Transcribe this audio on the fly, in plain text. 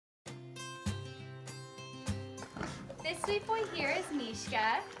This sweet boy here is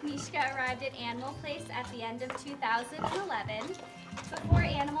Mishka. Mishka arrived at Animal Place at the end of 2011. Before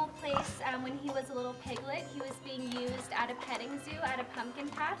Animal Place, when he was a little piglet, he was being used at a petting zoo at a pumpkin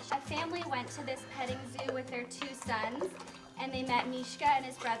patch. A family went to this petting zoo with their 2 sons, and they met Mishka and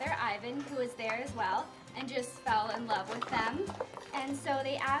his brother Ivan, who was there as well, and just fell in love with them. And so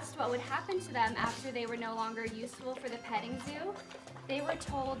they asked what would happen to them after they were no longer useful for the petting zoo. They were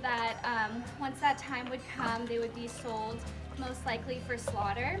told that once that time would come, they would be sold, most likely for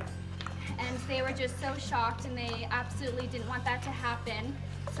slaughter. And they were just so shocked, and they absolutely didn't want that to happen.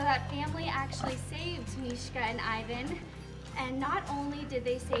 So that family actually saved Mishka and Ivan. And not only did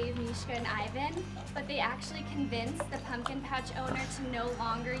they save Mishka and Ivan, but they actually convinced the pumpkin patch owner to no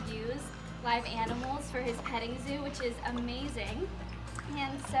longer use live animals for his petting zoo, which is amazing.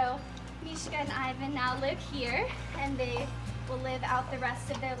 And so Mishka and Ivan now live here, and they will live out the rest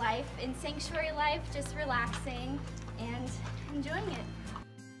of their life in sanctuary life, just relaxing and enjoying it.